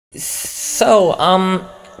So,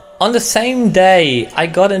 on the same day, I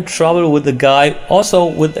got in trouble with a guy, also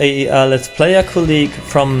with a Let's Player colleague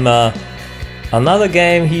from another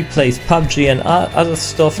game. He plays PUBG and other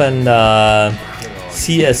stuff, and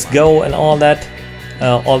CSGO and all that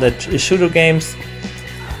shooter games.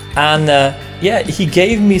 And yeah, he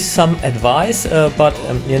gave me some advice, but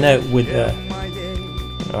you know, with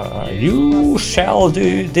you shall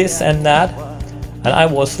do this and that, and I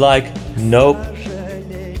was like, nope.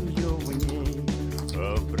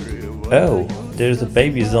 Oh, there's a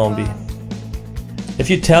baby zombie. If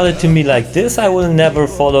you tell it to me like this, I will never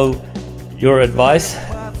follow your advice.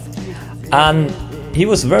 And he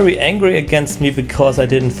was very angry against me because I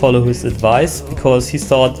didn't follow his advice, because he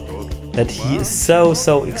thought that he is so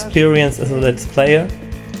experienced as a Let's Player.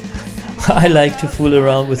 I like to fool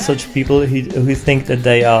around with such people who think that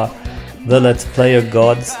they are the Let's Player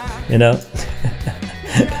gods, you know.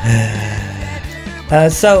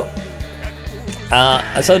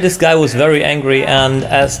 So this guy was very angry, and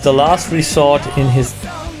as the last resort in his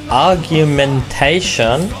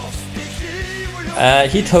argumentation,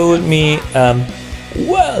 he told me,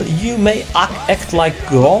 well, you may act like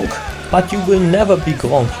Gronk, but you will never be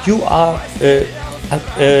Gronk. You are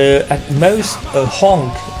at most a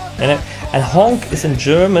honk. And honk is in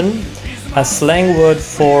German a slang word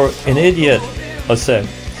for an idiot or so.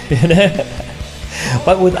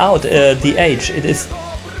 But without the H, it is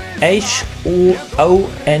H-O-O-N-K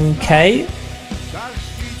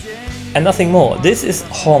and nothing more. This is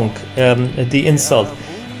honk, the insult.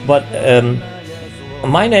 But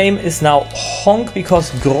my name is now Honk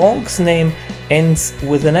because Gronk's name ends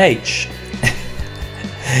with an H.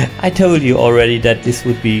 I told you already that this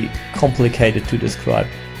would be complicated to describe.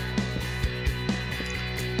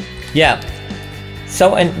 Yeah.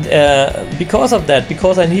 So, and because of that,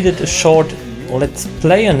 because I needed a short Let's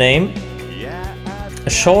Player name, a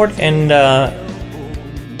short and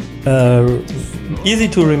easy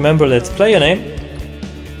to remember Let's Player name,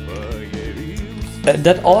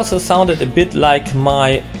 that also sounded a bit like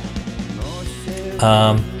my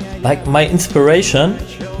inspiration,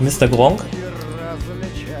 Mr. Gronk.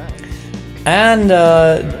 And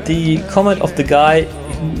the comment of the guy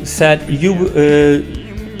who said, you will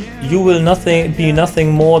be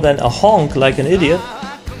nothing more than a honk, like an idiot.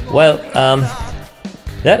 Well,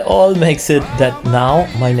 that all makes it that now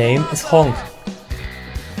my name is Honk,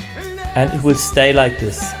 and it will stay like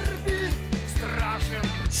this.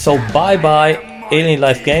 So bye bye Alien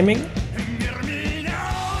Life Gaming,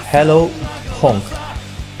 hello Honk.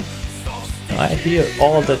 I hear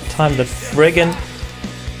all the time the friggin'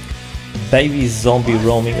 baby zombie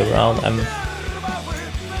roaming around.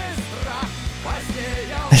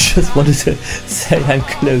 I just wanted to say I'm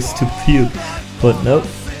close to puke, but no.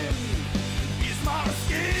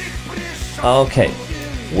 Okay,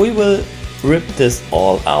 we will rip this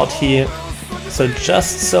all out here, so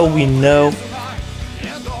just so we know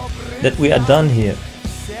that we are done here.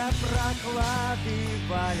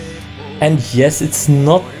 And yes, it's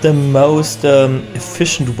not the most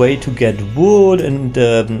efficient way to get wood, and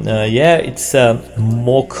yeah, it's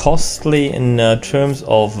more costly in terms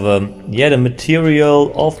of yeah, the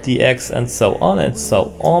material of the axe and so on and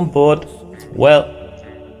so on, but well,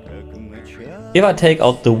 if I take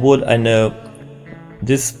out the wood, I know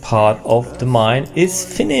this part of the mine is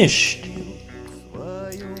finished.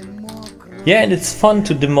 Yeah, and it's fun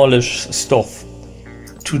to demolish stuff,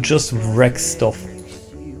 to just wreck stuff.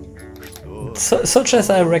 Such as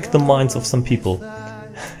I wreck the minds of some people.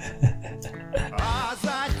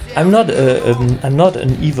 I'm not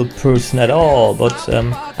an evil person at all, but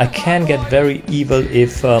I can get very evil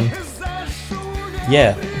if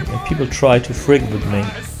yeah, people try to frig with me.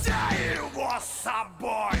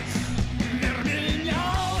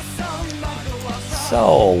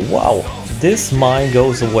 So, wow, this mine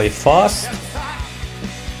goes away fast,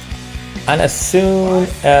 and as soon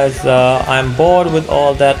as I'm bored with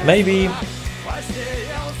all that, maybe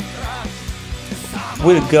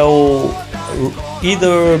we'll go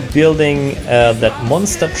either building that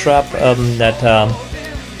monster trap, that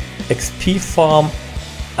XP farm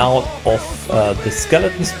out of the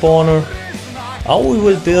skeleton spawner, or we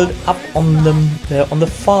will build up on the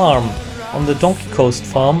farm, on the Donkey Coast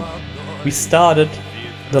farm we started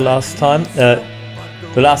the last time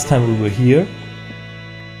we were here.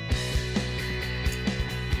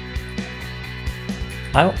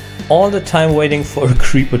 I'm all the time waiting for a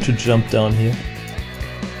creeper to jump down here.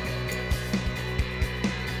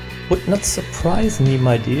 Would not surprise me,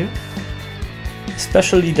 my dear.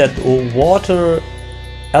 Especially that water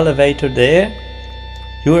elevator there.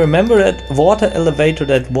 You remember that water elevator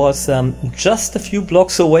that was just a few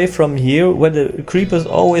blocks away from here, where the creepers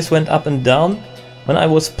always went up and down? When I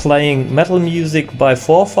was playing metal music by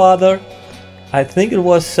Forefather, I think it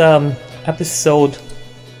was episode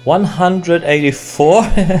 184.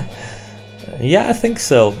 Yeah, I think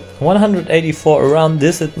so. 184, around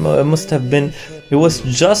this it must have been. It was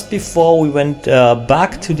just before we went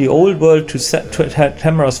back to the old world to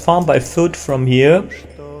Tamara's farm by foot from here.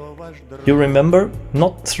 You remember?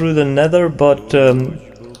 Not through the nether, but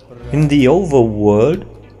in the overworld.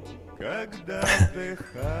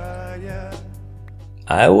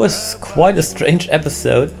 It was quite a strange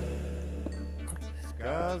episode.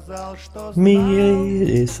 Me it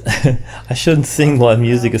is. I shouldn't sing while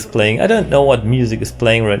music is playing. I don't know what music is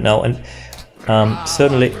playing right now, and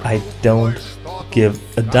certainly I don't give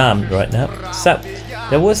a damn right now. So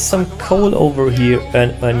there was some coal over here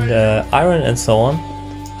and iron and so on.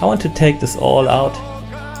 I want to take this all out.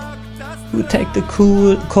 Ooh, take the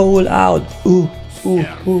coal out. Ooh, ooh,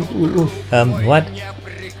 ooh, ooh, ooh. What?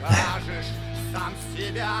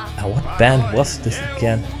 What band was this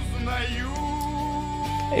again?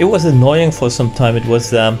 It was annoying for some time. It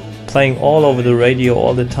was playing all over the radio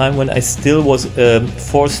all the time when I still was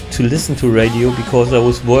forced to listen to radio because I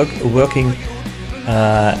was working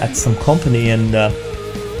at some company, and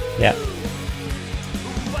yeah.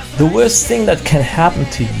 The worst thing that can happen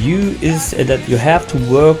to you is that you have to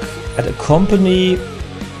work at a company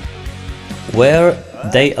where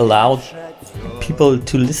they allowed people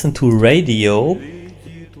to listen to radio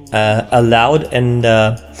allowed, and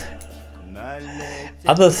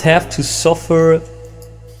others have to suffer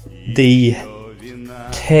the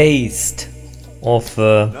taste of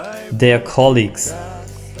their colleagues.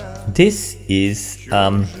 This is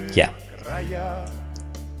yeah,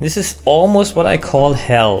 this is almost what I call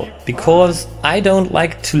hell, because I don't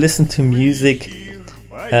like to listen to music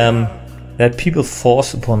that people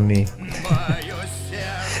force upon me.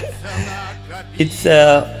 It's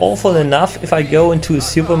awful enough if I go into a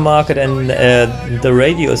supermarket and the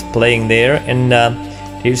radio is playing there, and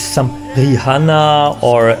there's some Rihanna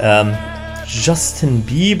or Justin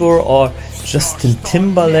Bieber or Justin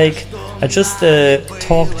Timberlake. I just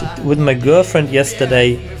talked with my girlfriend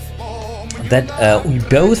yesterday that we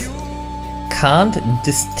both can't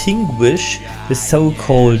distinguish the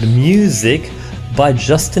so-called music by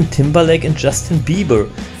Justin Timberlake and Justin Bieber.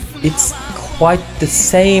 It's quite the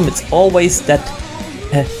same. It's always that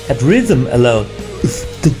rhythm alone,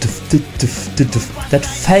 that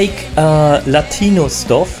fake Latino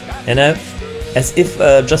stuff, you know, as if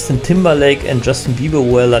Justin Timberlake and Justin Bieber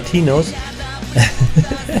were Latinos.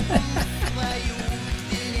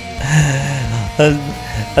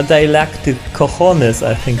 And they lack the cojones,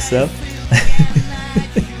 I think so.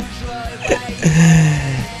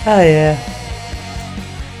 Ah, yeah.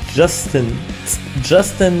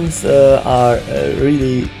 Justins are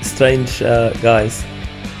really strange guys.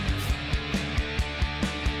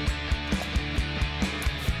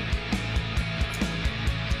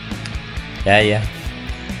 Yeah.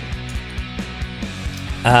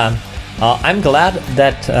 I'm glad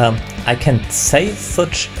that I can say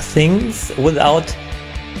such things without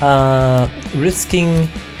risking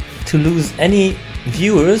to lose any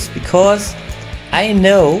viewers, because I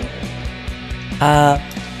know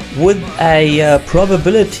with a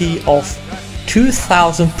probability of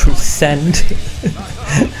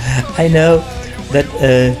 2000%, I know that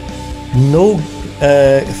no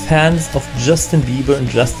fans of Justin Bieber and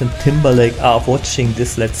Justin Timberlake are watching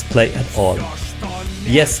this Let's Play at all.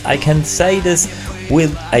 Yes, I can say this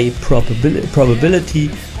with a probability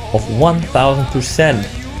of 1000%,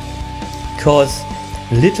 because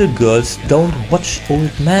little girls don't watch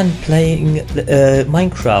old men playing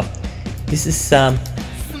Minecraft. This is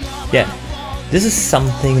yeah, this is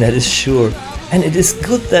something that is sure, and it is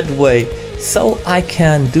good that way, so I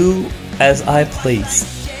can do as I please.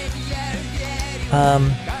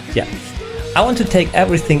 Yeah, I want to take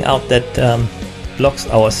everything out that blocks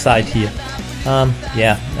our side here.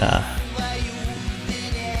 Yeah,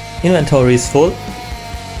 inventory is full.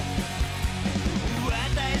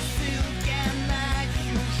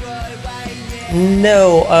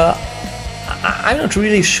 No, I'm not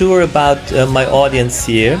really sure about my audience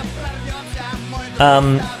here.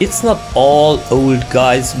 It's not all old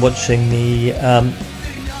guys watching me, and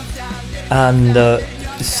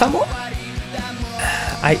some,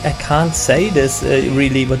 I can't say this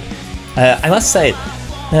really, but I must say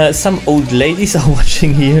it. Some old ladies are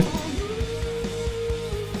watching here.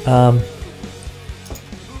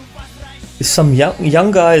 Some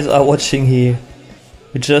young guys are watching here.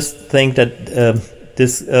 We just think that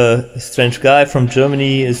this strange guy from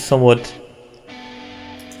Germany is somewhat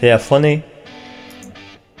They are funny.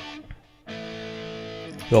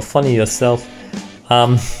 You're funny yourself.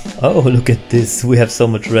 Oh, look at this. We have so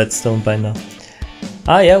much redstone by now.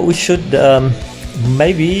 Ah, yeah, we should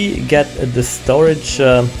maybe get the storage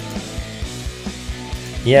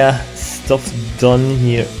yeah, stuff done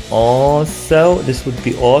here also. This would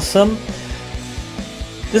be awesome.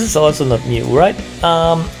 This is also not new, right?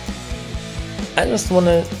 I just want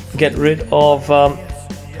to get rid of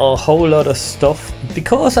a whole lot of stuff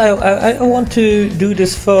because I want to do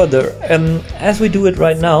this further. As we do it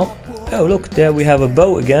right now. Oh, look, there we have a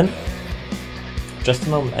bow again. Just a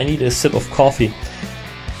moment, I need a sip of coffee.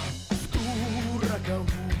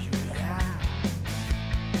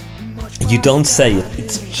 You don't say it.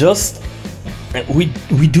 It's just we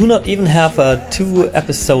do not even have 2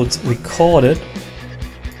 episodes recorded,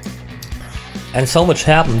 and so much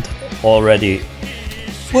happened already.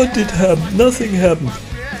 What did happen? Nothing happened.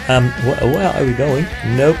 Where are we going?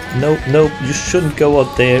 Nope, nope, nope. You shouldn't go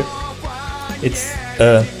out there. It's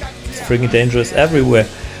freaking dangerous everywhere.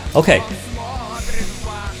 Okay.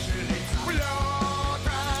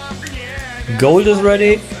 Gold is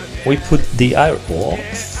ready. We put the iron. Oh,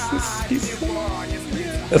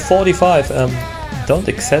 45. Don't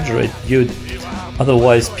exaggerate, dude.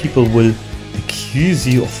 Otherwise, people will accuse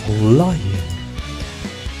you of lying.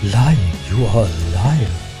 Lying. You are a liar.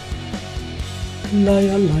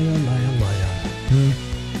 Liar, liar, liar, liar.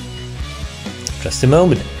 Just a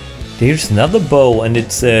moment. There's another bow, and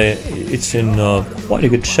it's in quite a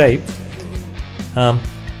good shape.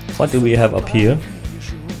 What do we have up here?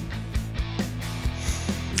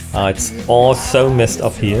 It's all so messed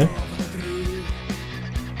up here.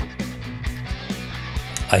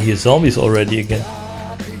 I hear zombies already again.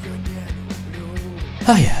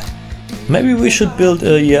 Ah yeah. Maybe we should build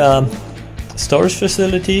a storage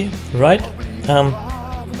facility, right?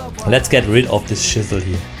 Let's get rid of this chisel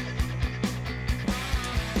here.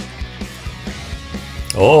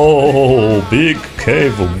 Oh, big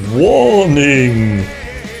cave warning!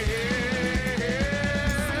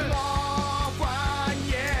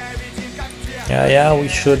 Yeah, we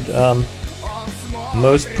should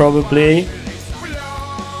most probably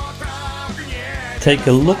take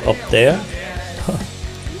a look up there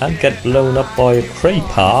and get blown up by a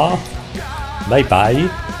creeper. Bye bye.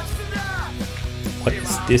 What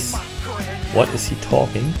is this? What is he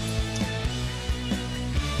talking?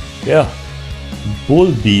 Yeah,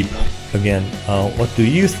 bull beep again. What do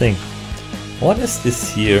you think? What is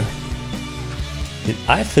this here? Did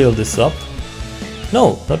I fill this up?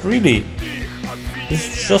 No, not really.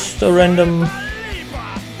 It's just a random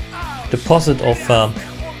deposit of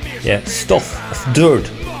yeah, stuff, of dirt.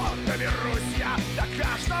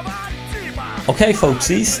 Okay,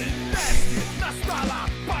 folksies.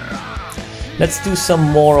 Let's do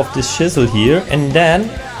some more of this chisel here, and then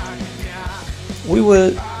we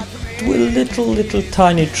will do a little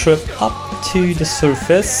tiny trip up to the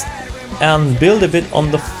surface and build a bit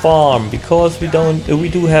on the farm, because we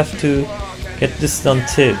do have to get this done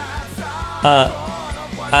too.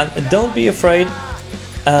 And don't be afraid.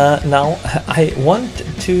 Now I want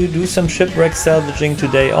to do some shipwreck salvaging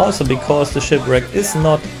today also, because the shipwreck is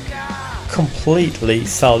not completely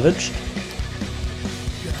salvaged.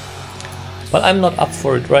 But I'm not up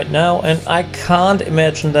for it right now, and I can't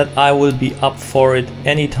imagine that I will be up for it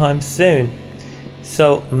anytime soon.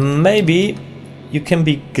 So maybe you can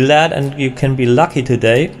be glad and you can be lucky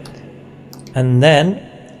today, and then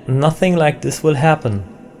nothing like this will happen.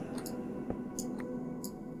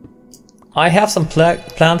 I have some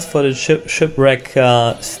plans for the shipwreck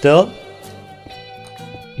still.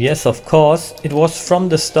 Yes, of course. It was from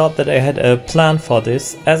the start that I had a plan for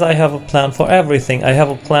this, as I have a plan for everything. I have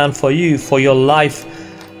a plan for you, for your life,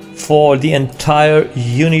 for the entire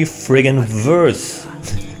uni-friggin' verse.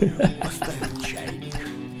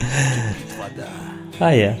 Ah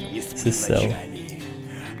yeah, this is so.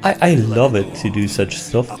 I love it to do such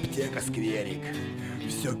stuff.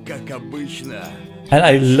 And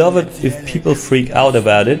I love it if people freak out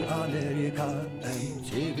about it.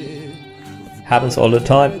 Happens all the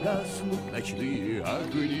time.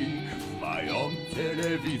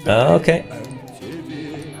 Okay.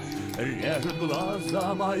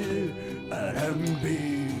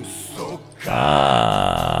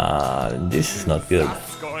 This is not good.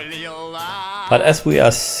 But as we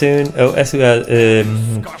are soon, as we are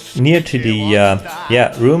near to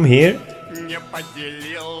the room here,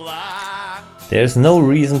 there's no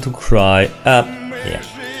reason to cry. Yeah,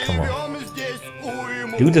 come on.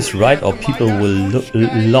 Do this right, or people will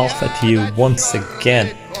laugh at you once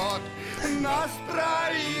again.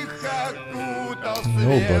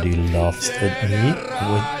 Nobody laughs at me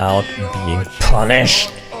without being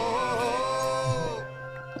punished.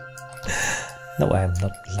 No, I am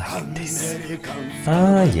not like this.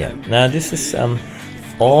 Ah, yeah. Now this is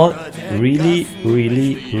all really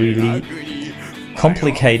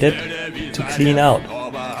complicated to clean out.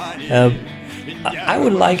 I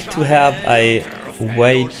would like to have a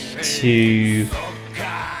way to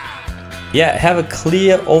have a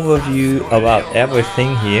clear overview about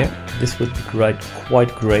everything here. This would be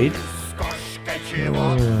quite great.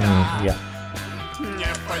 Yeah.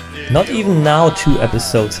 Not even now 2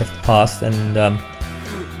 episodes have passed, and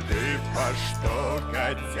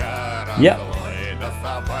yeah.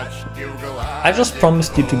 I just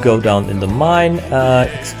promised you to go down in the mine,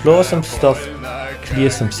 explore some stuff, clear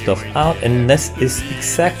some stuff out, and this is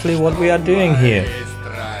exactly what we are doing here.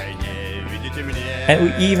 And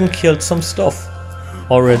we even killed some stuff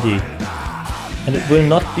already. And it will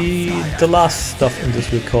not be the last stuff in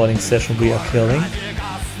this recording session we are killing.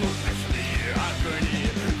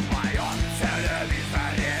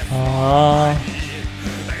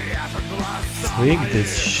 Frig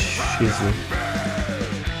this shizzle.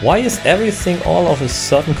 Why is everything all of a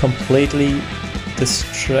sudden completely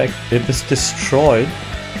destroyed?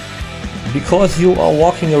 Because you are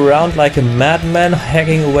walking around like a madman,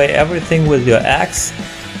 hacking away everything with your axe?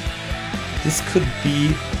 This could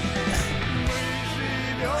be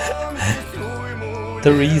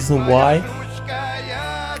the reason why?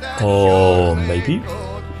 Oh, maybe?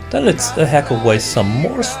 Then let's hack away some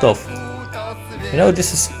more stuff. You know,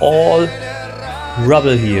 this is all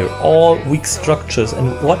rubble here, all weak structures.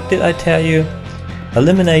 And what did I tell you?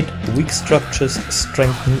 Eliminate weak structures,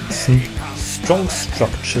 strengthen strong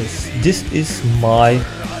structures. This is my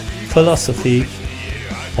philosophy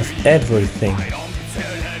of everything.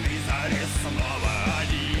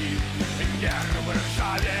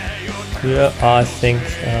 Here I think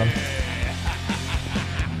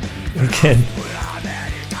we can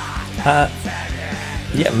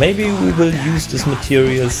yeah, maybe we will use this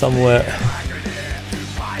material somewhere.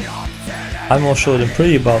 I'm more sure than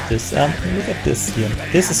pretty about this. Look at this here.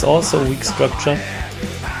 This is also a weak structure.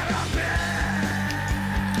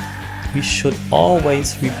 We should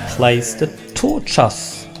always replace the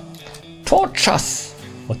torches. Torches!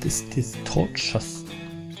 What is this? Torches?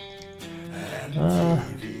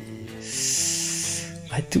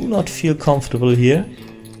 I do not feel comfortable here.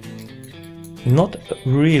 Not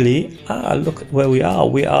really. Look where we are.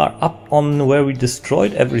 We are up on where we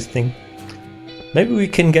destroyed everything. Maybe we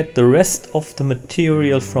can get the rest of the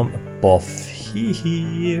material from above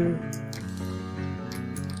here.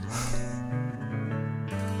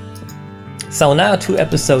 So now 2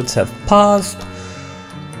 episodes have passed.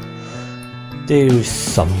 There is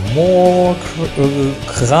some more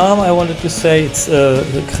Kram, I wanted to say. It's the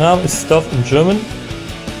Kram is stuff in German.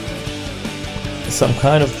 Some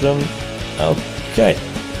kind of German. Okay.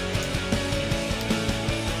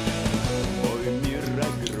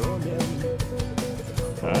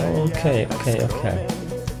 Okay.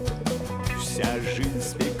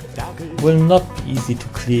 Will not be easy to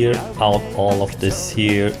clear out all of this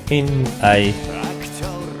here in a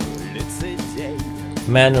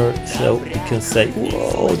manner so we can say,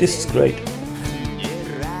 whoa, this is great.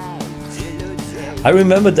 I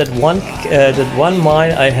remember that one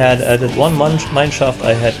mine I had, that one mineshaft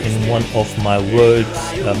I had in one of my worlds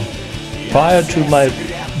prior to my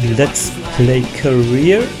Let's Play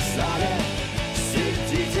career.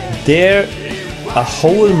 There, a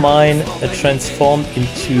whole mine transformed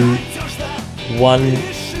into one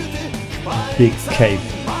big cave,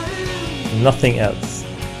 nothing else.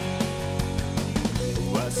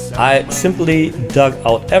 I simply dug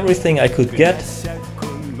out everything I could get,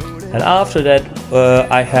 and after that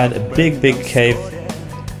I had a big cave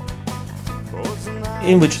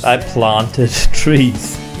in which I planted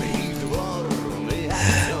trees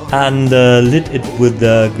and lit it with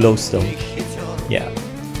the glowstone. Yeah,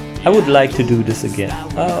 I would like to do this again.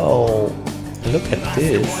 Oh, look at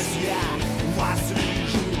this.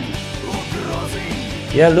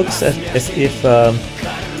 Yeah, looks as if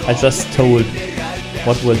I just told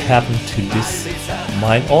what will happen to this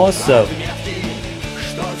mine also.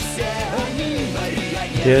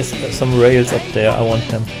 There's some rails up there, I want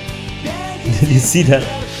them. Did you see that?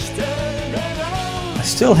 I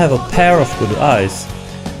still have a pair of good eyes.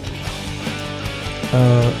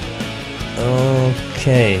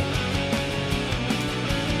 Okay.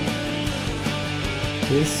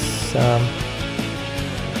 This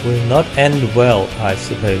will not end well, I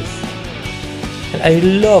suppose. And I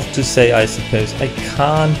love to say I suppose. I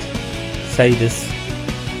can't say this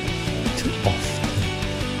too often.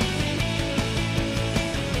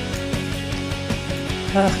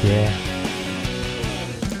 Ah, yeah.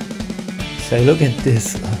 So look at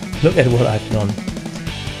this. Look at what I've done.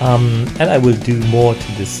 and I will do more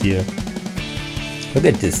to this here. Look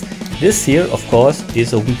at this. This here, of course,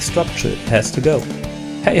 is a weak structure. It has to go.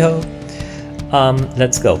 Hey ho.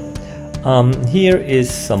 Let's go. Here is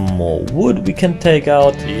some more wood we can take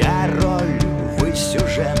out. Я роль, вы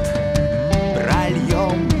сюжет.